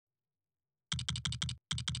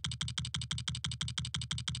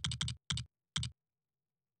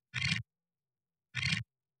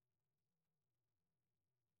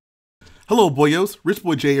Hello boyos, Rich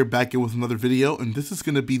Boy J here back in with another video, and this is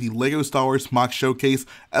going to be the LEGO Star Wars MOC Showcase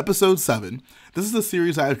Episode 7. This is a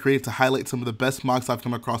series I have created to highlight some of the best MOCs I've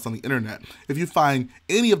come across on the internet. If you find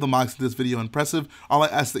any of the MOCs in this video impressive, all I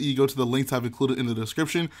ask that you go to the links I've included in the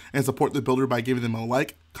description and support the builder by giving them a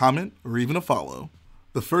like, comment, or even a follow.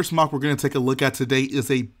 The first MOC we're going to take a look at today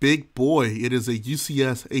is a big boy. It is a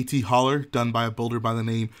UCS AT hauler done by a builder by the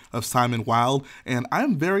name of Simon Wild, and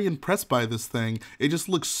I'm very impressed by this thing. It just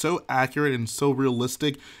looks so accurate and so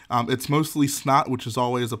realistic. It's mostly snot, which is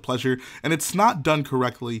always a pleasure, and it's not done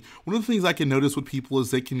correctly. One of the things I can notice with people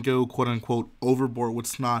is they can go quote-unquote overboard with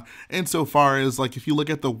snot, and so far as like if you look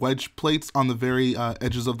at the wedge plates on the very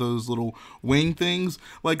edges of those little wing things,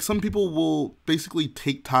 like some people will basically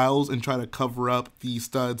take tiles and try to cover up the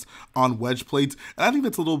studs on wedge plates, and I think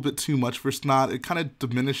that's a little bit too much for snot. It kind of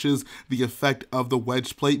diminishes the effect of the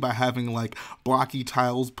wedge plate by having like blocky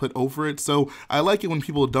tiles put over it. So I like it when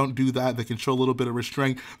people don't do that. They can show a little bit of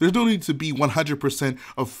restraint. There's no need to be 100%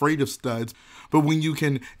 afraid of studs, but when you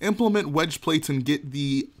can implement wedge plates and get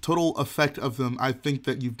the total effect of them, I think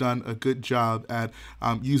that you've done a good job at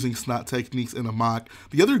using snot techniques in a MOC.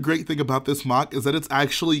 The other great thing about this MOC is that it's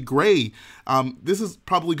actually gray. This is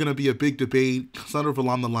probably going to be a big debate, sort of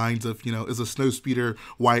along the lines of, you know, is a snowspeeder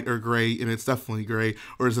white or gray? And it's definitely gray.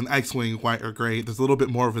 Or is an X-Wing white or gray? There's a little bit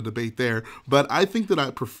more of a debate there. But I think that I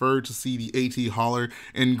prefer to see the AT hauler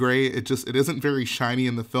in gray. It isn't very shiny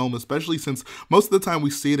in the film, especially since most of the time we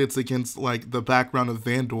see it's against like the background of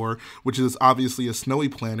Vandor, which is obviously a snowy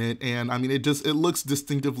planet. And I mean, it looks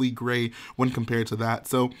distinctively gray when compared to that.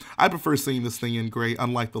 So I prefer seeing this thing in gray,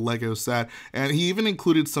 unlike the Lego set. And he even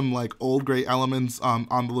included some like old gray elements on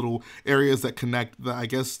the little areas that connect I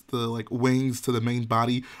guess the like wings to the main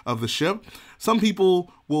body of the ship. Some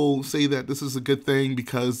people will say that this is a good thing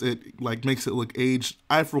because it like makes it look aged.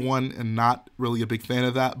 I for one am not really a big fan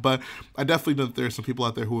of that, but I definitely know that there are some people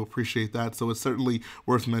out there who appreciate that, so it's certainly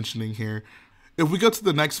worth mentioning here. If we go to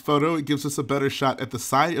the next photo, it gives us a better shot at the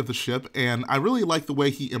side of the ship, and I really like the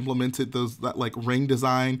way he implemented that like ring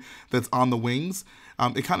design that's on the wings.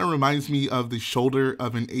 It kind of reminds me of the shoulder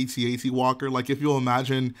of an AT-AT walker. Like if you'll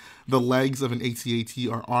imagine the legs of an AT-AT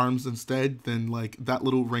are arms instead, then like that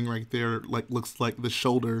little ring right there like looks like the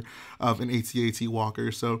shoulder of an AT-AT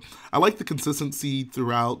walker. So I like the consistency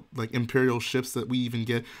throughout like Imperial ships that we even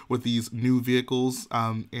get with these new vehicles.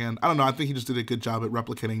 And I don't know, I think he just did a good job at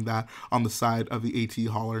replicating that on the side of the AT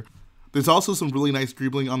hauler. There's also some really nice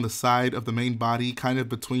greebling on the side of the main body, kind of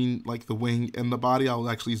between like the wing and the body. I'll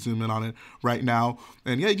actually zoom in on it right now.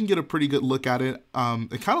 And yeah, you can get a pretty good look at it.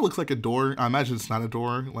 It kind of looks like a door. I imagine it's not a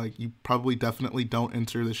door. Like you probably definitely don't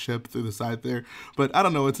enter the ship through the side there. But I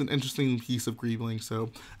don't know, it's an interesting piece of greebling, so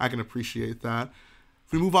I can appreciate that.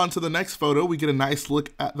 If we move on to the next photo, we get a nice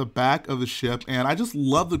look at the back of the ship, and I just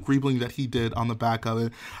love the greebling that he did on the back of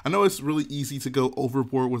it. I know it's really easy to go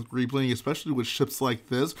overboard with greebling, especially with ships like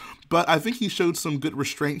this, but I think he showed some good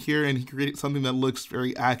restraint here, and he created something that looks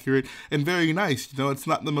very accurate and very nice. You know, it's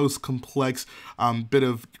not the most complex bit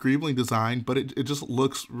of greebling design, but it just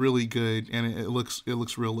looks really good, and it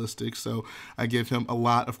looks realistic, so I give him a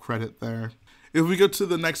lot of credit there. If we go to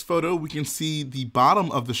the next photo, we can see the bottom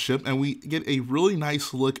of the ship, and we get a really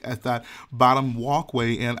nice look at that bottom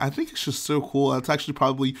walkway, and I think it's just so cool. That's actually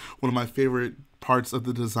probably one of my favorite parts of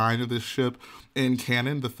the design of this ship in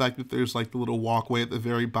canon, the fact that there's like the little walkway at the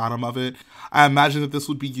very bottom of it. I imagine that this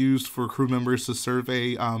would be used for crew members to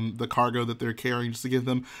survey the cargo that they're carrying, just to give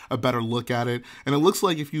them a better look at it. And it looks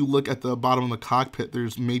like if you look at the bottom of the cockpit,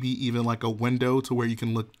 there's maybe even like a window to where you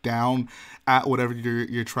can look down at whatever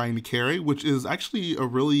you're trying to carry, which is actually a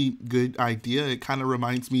really good idea. It kind of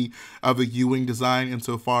reminds me of the U-wing design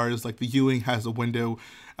insofar as like the U-wing has a window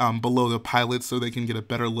below the pilots so they can get a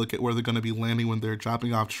better look at where they're going to be landing when they're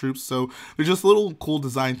dropping off troops. So there's just little cool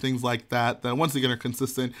design things like that that once again are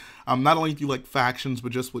consistent, not only through like factions,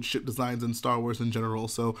 but just with ship designs in Star Wars in general.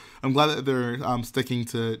 So I'm glad that they're sticking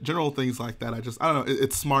to general things like that. I don't know,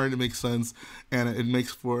 it's smart, it makes sense, and it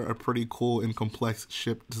makes for a pretty cool and complex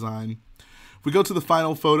ship design. If we go to the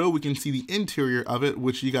final photo, we can see the interior of it,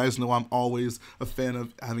 which you guys know I'm always a fan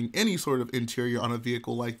of having any sort of interior on a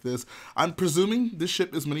vehicle like this. I'm presuming this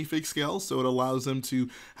ship is minifig scale, so it allows them to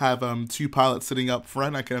have two pilots sitting up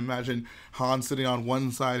front. I can imagine Han sitting on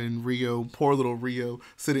one side and Rio, poor little Rio,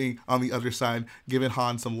 sitting on the other side, giving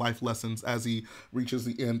Han some life lessons as he reaches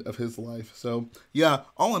the end of his life. So yeah,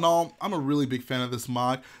 all in all, I'm a really big fan of this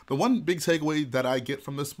MOC. The one big takeaway that I get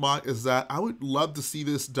from this MOC is that I would love to see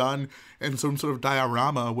this done in some some sort of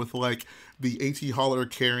diorama with like the AT hauler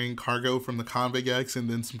carrying cargo from the Convict X and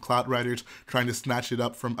then some Cloud Riders trying to snatch it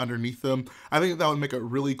up from underneath them. I think that would make a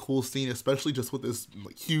really cool scene, especially just with this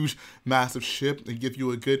like, huge, massive ship, and give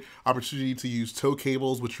you a good opportunity to use tow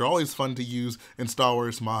cables, which are always fun to use in Star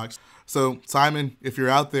Wars MOCs. So Simon, if you're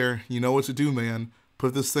out there, you know what to do, man.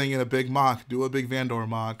 Put this thing in a big MOC, do a big Vandor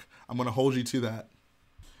MOC. I'm going to hold you to that.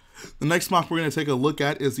 The next MOC we're going to take a look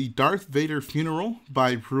at is the Darth Vader Funeral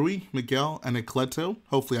by Rhen, MIguel, and Anacleto.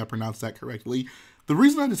 Hopefully I pronounced that correctly. The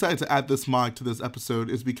reason I decided to add this MOC to this episode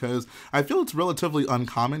is because I feel it's relatively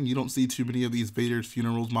uncommon. You don't see too many of these Vader's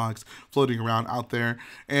Funerals MOCs floating around out there.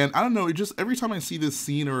 And I don't know, it just, every time I see this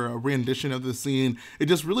scene or a rendition of this scene, it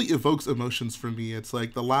just really evokes emotions for me. It's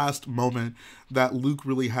like the last moment that Luke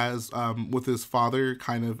really has with his father,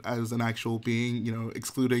 kind of as an actual being, you know,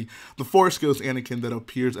 excluding the Force Ghost Anakin that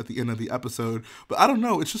appears at the end of the episode. But I don't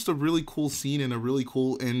know, it's just a really cool scene and a really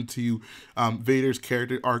cool end to Vader's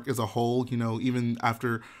character arc as a whole. You know, even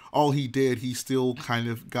after all he did, he still kind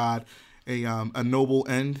of got a noble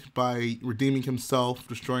end by redeeming himself,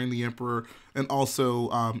 destroying the Emperor, and also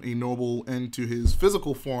a noble end to his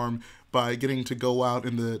physical form by getting to go out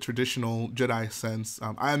in the traditional Jedi sense.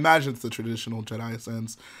 I imagine it's the traditional Jedi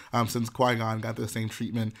sense, since Qui-Gon got the same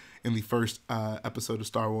treatment in the first episode of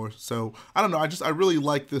Star Wars. So I don't know, I really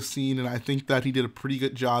like this scene, and I think that he did a pretty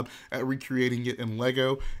good job at recreating it in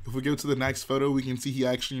Lego. If we go to the next photo, we can see he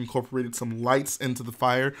actually incorporated some lights into the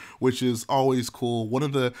fire, which is always cool. One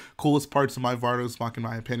of the coolest parts of my Vardos MOC, in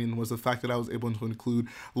my opinion, was the fact that I was able to include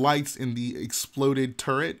lights in the exploded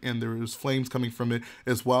turret, and there was flames coming from it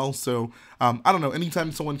as well. So I don't know,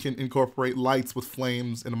 anytime someone can incorporate lights with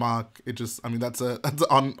flames in a MOC, it just, I mean, that's an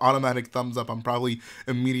automatic thumbs up. I'm probably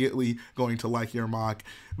immediately going to like your MOC.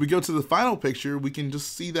 We go to the final picture, we can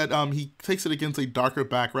just see that he takes it against a darker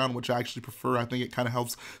background, which I actually prefer. I think it kind of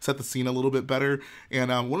helps set the scene a little bit better. And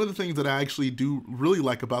one of the things that I actually do really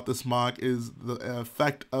like about this MOC is the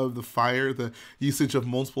effect of the fire, the usage of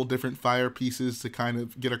multiple different fire pieces to kind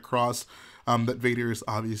of get across that Vader is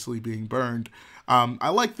obviously being burned. I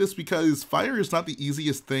like this because fire is not the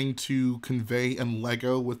easiest thing to convey in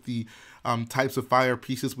Lego with the types of fire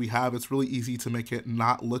pieces we have. It's really easy to make it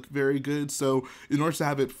not look very good. So in order to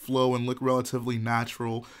have it flow and look relatively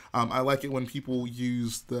natural, I like it when people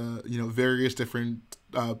use the, you know, various different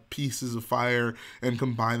pieces of fire and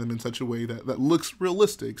combine them in such a way that looks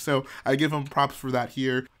realistic. So I give him props for that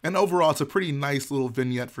here. And overall, it's a pretty nice little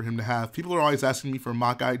vignette for him to have. People are always asking me for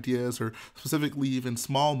MOC ideas, or specifically even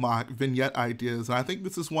small MOC vignette ideas. And I think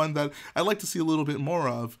this is one that I'd like to see a little bit more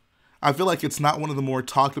of. I feel like it's not one of the more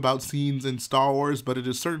talked about scenes in Star Wars, but it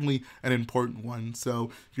is certainly an important one. So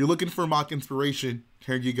if you're looking for MOC inspiration,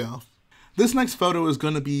 here you go. This next photo is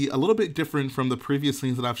going to be a little bit different from the previous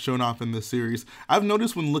scenes that I've shown off in this series. I've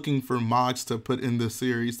noticed when looking for MOCs to put in this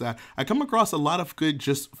series that I come across a lot of good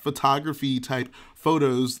just photography type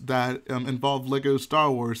photos that involve Lego Star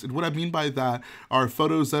Wars. And what I mean by that are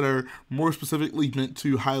photos that are more specifically meant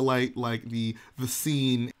to highlight like the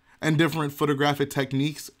scene and different photographic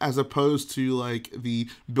techniques, as opposed to like the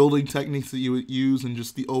building techniques that you would use and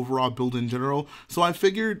just the overall build in general. So I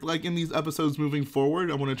figured like in these episodes moving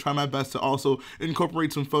forward, I want to try my best to also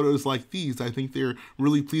incorporate some photos like these. I think they're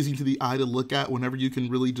really pleasing to the eye to look at whenever you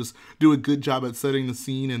can really just do a good job at setting the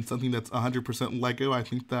scene and something that's 100% Lego. I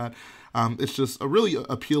think that it's just a really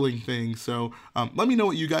appealing thing. So let me know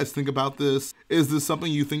what you guys think about this. Is this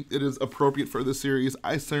something you think it is appropriate for the series?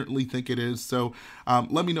 I certainly think it is. So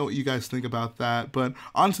let me know what you guys think about that. But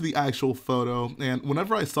on to the actual photo. And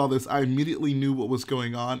whenever I saw this, I immediately knew what was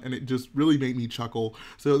going on, and it just really made me chuckle.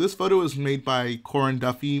 So this photo is made by Corin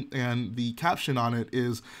Duffy, and the caption on it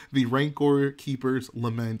is "The Rancor Keeper's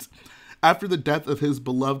Lament." After the death of his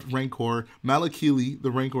beloved Rancor, MIguel,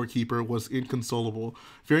 the Rancor Keeper, was inconsolable.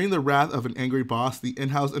 Fearing the wrath of an angry boss, the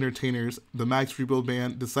in-house entertainers, the Max Rebo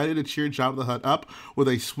Band, decided to cheer Jabba the Hutt up with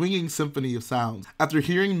a swinging symphony of sounds. After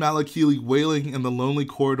hearing MIguel wailing in the lonely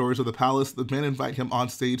corridors of the palace, the band invite him on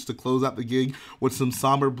stage to close out the gig with some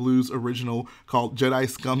somber blues original called "Jedi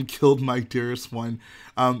Scum Killed My Dearest One."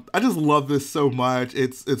 I just love this so much.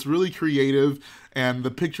 It's really creative, and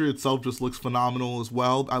the picture itself just looks phenomenal as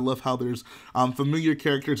well. I love how there's familiar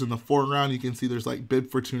characters in the foreground. You can see there's like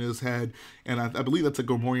Bib Fortuna's head, and I believe that's a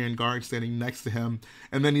Gomorian guard standing next to him.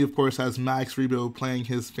 And then he, of course, has Max Rebo playing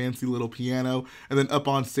his fancy little piano. And then up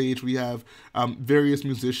on stage, we have various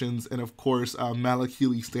musicians, and of course,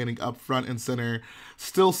 MIguel standing up front and center.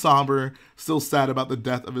 still somber, still sad about the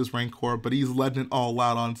death of his Rancor, but he's letting it all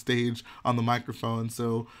out on stage on the microphone,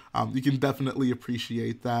 so you can definitely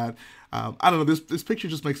appreciate that. I don't know, this picture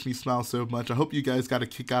just makes me smile so much. I hope you guys got a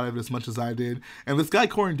kick out of it as much as I did. And this guy,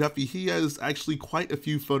 Corin Duffy, he has actually quite a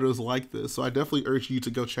few photos like this, so I definitely urge you to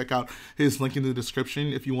go check out his link in the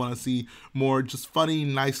description if you want to see more just funny,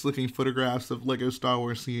 nice-looking photographs of LEGO Star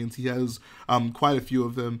Wars scenes. He has quite a few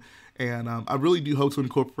of them. And I really do hope to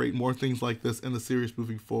incorporate more things like this in the series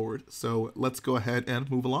moving forward. So let's go ahead and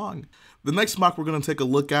move along. The next MOC we're going to take a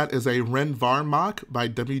look at is a Rhen Var MOC by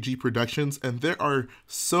WG Productions. And there are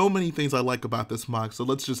so many things I like about this MOC, so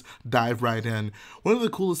let's just dive right in. One of the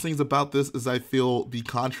coolest things about this is I feel the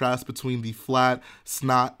contrast between the flat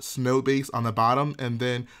snot snow base on the bottom and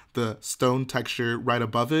then the stone texture right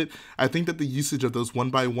above it. I think that the usage of those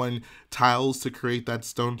 1x1 tiles to create that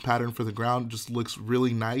stone pattern for the ground just looks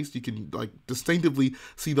really nice. You can like distinctively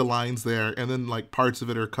see the lines there, and then like parts of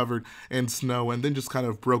it are covered in snow and then just kind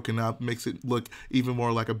of broken up, makes it look even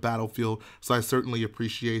more like a battlefield. So I certainly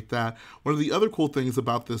appreciate that. One of the other cool things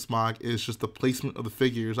about this MOC is just the placement of the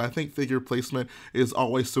figures. I think figure placement is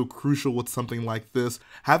always so crucial with something like this.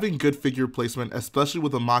 Having good figure placement, especially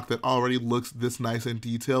with a MOC that already looks this nice and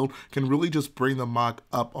detailed, can really just bring the MOC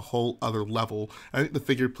up a whole other level. I think the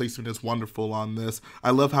figure placement is wonderful on this. I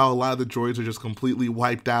love how a lot of the droids are just completely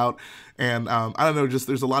wiped out, and I don't know, just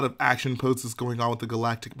there's a lot of action poses going on with the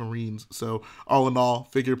Galactic Marines. So all in all,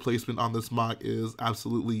 figure placement on this MOC is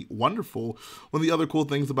absolutely wonderful. One of the other cool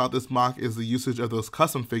things about this MOC is the usage of those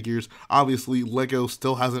custom figures. Obviously, LEGO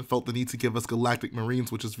still hasn't felt the need to give us Galactic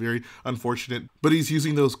Marines, which is very unfortunate, but he's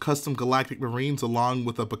using those custom Galactic Marines along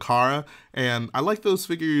with a Bakara, and I like those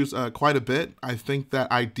figures quite a bit. I think that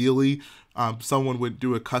ideally someone would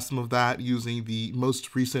do a custom of that using the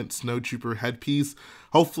most recent Snowtrooper headpiece.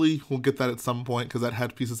 Hopefully we'll get that at some point, because that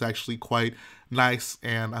headpiece is actually quite nice,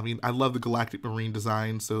 and I mean, I love the Galactic Marine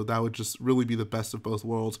design, so that would just really be the best of both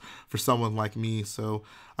worlds for someone like me. So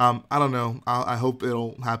I don't know, I hope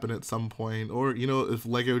it'll happen at some point, or you know, if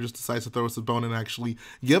LEGO just decides to throw us a bone and actually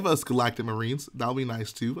give us Galactic Marines, that'll be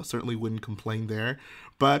nice too. I certainly wouldn't complain there.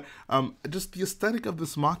 But just the aesthetic of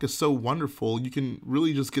this MOC is so wonderful. You can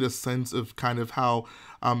really just get a sense of kind of how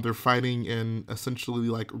they're fighting in essentially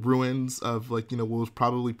like ruins of, like, you know, what was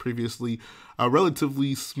probably previously a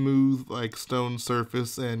relatively smooth like stone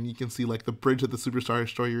surface, and you can see like the bridge that the Superstar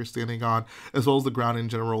Destroyer is standing on, as well as the ground in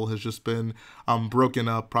general, has just been broken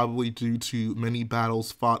up, probably due to many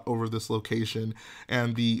battles fought over this location,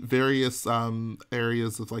 and the various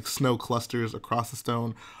areas of like snow clusters across the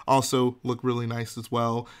stone also look really nice as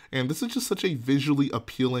well. And this is just such a visually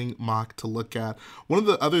appealing MOC to look at. One of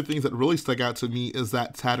the other things that really stuck out to me is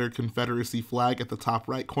that tattered Confederacy flag at the top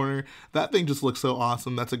right corner. That thing just looks so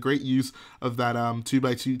awesome. That's a great use of that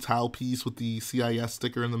 2x2 tile piece with the CIS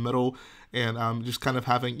sticker in the middle, and just kind of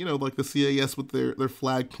having, you know, like the CIS with their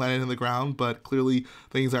flag planted in the ground, but clearly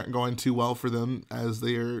things aren't going too well for them as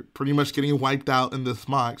they are pretty much getting wiped out in this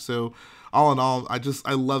MOC. So all in all,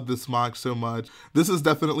 I love this MOC so much. This is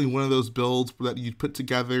definitely one of those builds that you put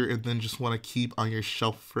together and then just want to keep on your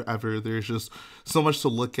shelf forever. There's just so much to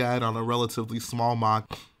look at on a relatively small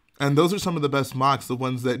MOC. And those are some of the best MOCs, the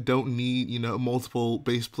ones that don't need, you know, multiple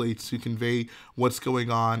base plates to convey what's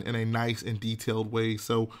going on in a nice and detailed way.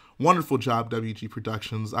 So wonderful job, WG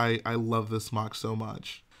Productions. I love this MOC so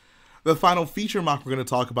much. The final feature MOC we're going to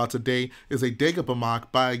talk about today is a Dagobah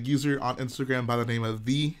MOC by a user on Instagram by the name of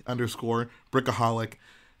 _Brickaholic.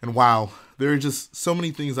 And wow, there are just so many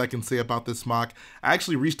things I can say about this MOC. I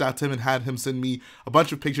actually reached out to him and had him send me a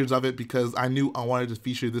bunch of pictures of it because I knew I wanted to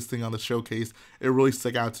feature this thing on the showcase. It really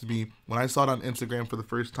stuck out to me. When I saw it on Instagram for the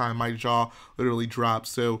first time, my jaw literally dropped.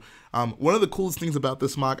 So one of the coolest things about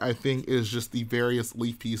this MOC, I think, is just the various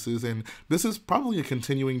leaf pieces. And this is probably a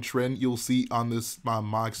continuing trend you'll see on this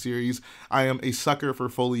MOC series. I am a sucker for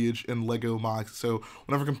foliage in LEGO MOCs. So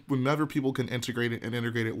whenever people can integrate it and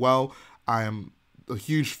integrate it well, I am a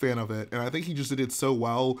huge fan of it, and I think he just did it so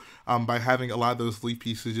well by having a lot of those leaf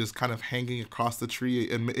pieces just kind of hanging across the tree,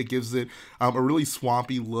 and it gives it a really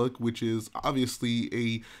swampy look, which is obviously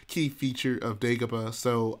a key feature of Dagobah,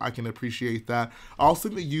 so I can appreciate that. Also,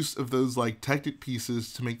 the use of those like tectic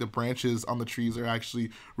pieces to make the branches on the trees are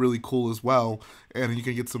actually really cool as well, and you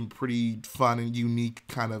can get some pretty fun and unique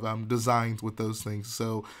kind of designs with those things,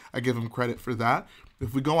 so I give him credit for that.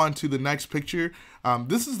 If we go on to the next picture,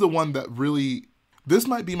 this is the one that really... This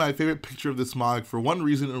might be my favorite picture of this MOC for one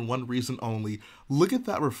reason and one reason only. Look at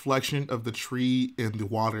that reflection of the tree in the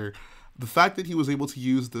water. The fact that he was able to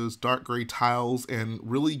use those dark gray tiles and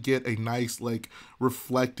really get a nice like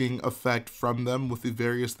reflecting effect from them with the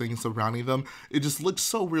various things surrounding them, it just looks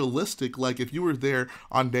so realistic. Like if you were there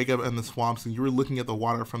on Dagobah and the swamps and you were looking at the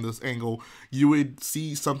water from this angle, you would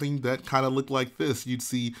see something that kind of looked like this. You'd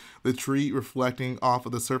see the tree reflecting off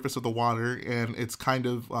of the surface of the water, and it's kind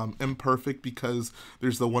of imperfect because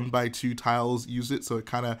there's the 1x2 tiles use it, so it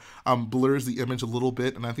kind of blurs the image a little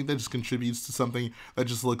bit, and I think that just contributes to something that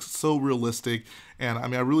just looks so realistic. And I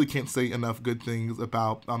mean, I really can't say enough good things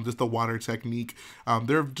about just the water technique.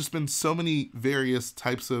 There have just been so many various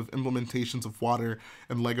types of implementations of water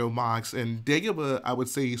in LEGO MOCs, and Dagobah, I would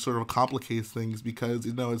say, sort of complicates things because,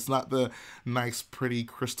 you know, it's not the nice, pretty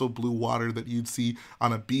crystal blue water that you'd see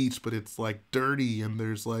on a beach, but it's like dirty and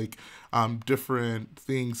there's like different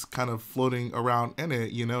things kind of floating around in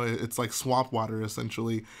it. You know, it's like swamp water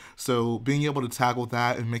essentially. So being able to tackle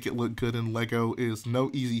that and make it look good in LEGO is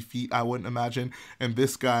no easy feat, I wouldn't imagine. And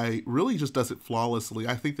this guy really just does it flawlessly.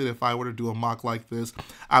 I think that if I were to do a MOC like this,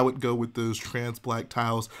 I would go with those trans black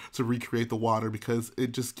tiles to recreate the water because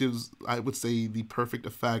it just gives, I would say, the perfect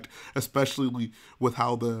effect, especially with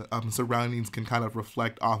how the surroundings can kind of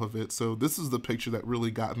reflect off of it. So this is the picture that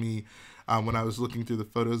really got me when I was looking through the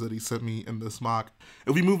photos that he sent me in this MOC.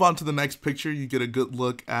 If we move on to the next picture, you get a good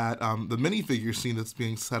look at the minifigure scene that's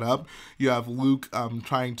being set up. You have Luke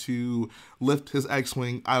trying to lift his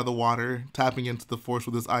X-Wing out of the water, tapping into the Force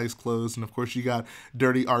with his eyes closed, and of course you got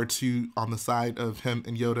Dirty R2 on the side of him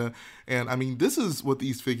and Yoda. And I mean, this is what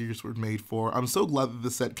these figures were made for. I'm so glad that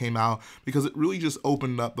the set came out because it really just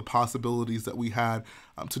opened up the possibilities that we had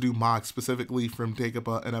to do MOCs, specifically from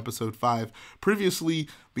Dagobah in episode 5. Previously,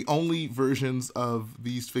 the only versions of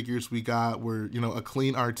these figures we got were, you know, a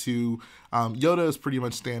clean R2. Yoda is pretty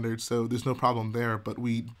much standard, so there's no problem there, but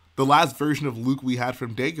the last version of Luke we had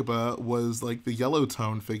from Dagobah was like the yellow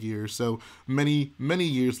tone figure. So many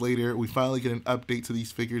years later, we finally get an update to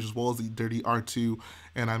these figures as well as the Dirty R2.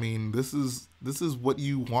 And I mean, this is what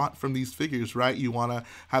you want from these figures, right? You want to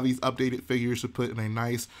have these updated figures to put in a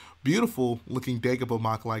nice, beautiful looking Dagobah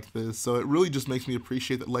MOC like this. So it really just makes me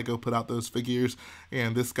appreciate that LEGO put out those figures,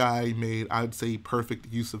 and this guy made, I would say,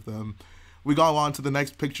 perfect use of them. We go on to the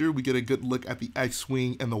next picture. We get a good look at the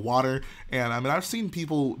X-Wing in the water. And I mean, I've seen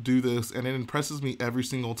people do this and it impresses me every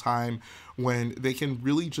single time when they can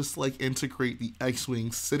really just like integrate the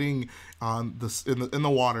X-Wing sitting on in the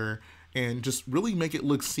water and just really make it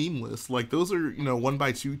look seamless. Like those are, you know,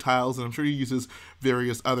 1x2 tiles, and I'm sure he uses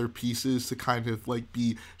various other pieces to kind of like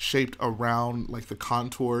be shaped around like the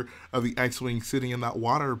contour of the X-Wing sitting in that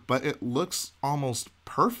water, but it looks almost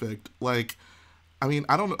perfect. Like, I mean,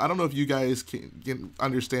 I don't know if you guys can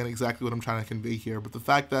understand exactly what I'm trying to convey here, but the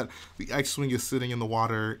fact that the X-Wing is sitting in the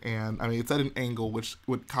water, and I mean, it's at an angle which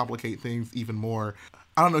would complicate things even more.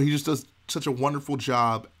 I don't know, he just does such a wonderful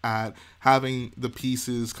job at having the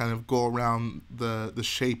pieces kind of go around the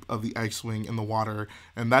shape of the X-Wing in the water,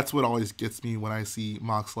 and that's what always gets me when I see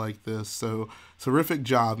MOCs like this. So terrific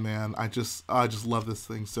job, man. I just love this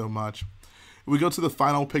thing so much. We go to the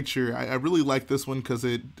final picture. I really like this one because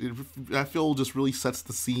I feel just really sets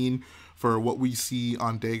the scene for what we see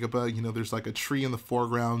on Dagobah. You know, there's like a tree in the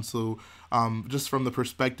foreground, so just from the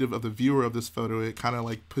perspective of the viewer of this photo, it kind of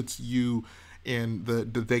like puts you in the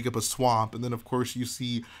Dagobah swamp, and then of course you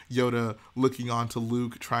see Yoda looking on to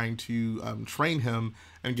Luke, trying to train him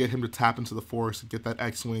and get him to tap into the Force and get that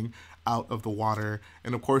X-Wing out of the water.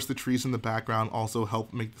 And of course the trees in the background also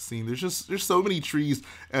help make the scene. There's so many trees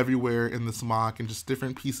everywhere in this MOC and just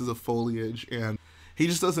different pieces of foliage, and he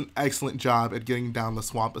just does an excellent job at getting down the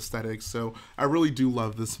swamp aesthetic. So I really do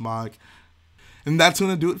love this MOC. And that's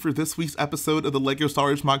going to do it for this week's episode of the LEGO Star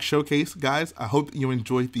Wars MOC Showcase. Guys, I hope that you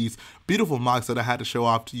enjoyed these beautiful MOCs that I had to show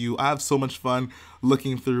off to you. I have so much fun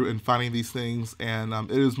looking through and finding these things, and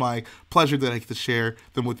it is my pleasure that I get to share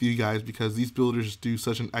them with you guys because these builders do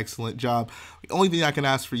such an excellent job. The only thing I can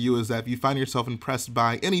ask for you is that if you find yourself impressed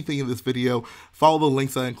by anything in this video, follow the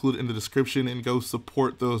links I included in the description and go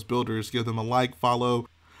support those builders. Give them a like, follow.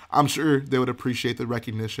 I'm sure they would appreciate the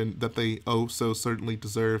recognition that they so certainly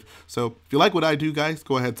deserve. So if you like what I do, guys,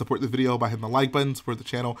 go ahead, support the video by hitting the like button, support the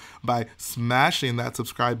channel by smashing that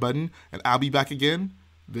subscribe button, and I'll be back again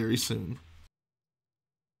very soon.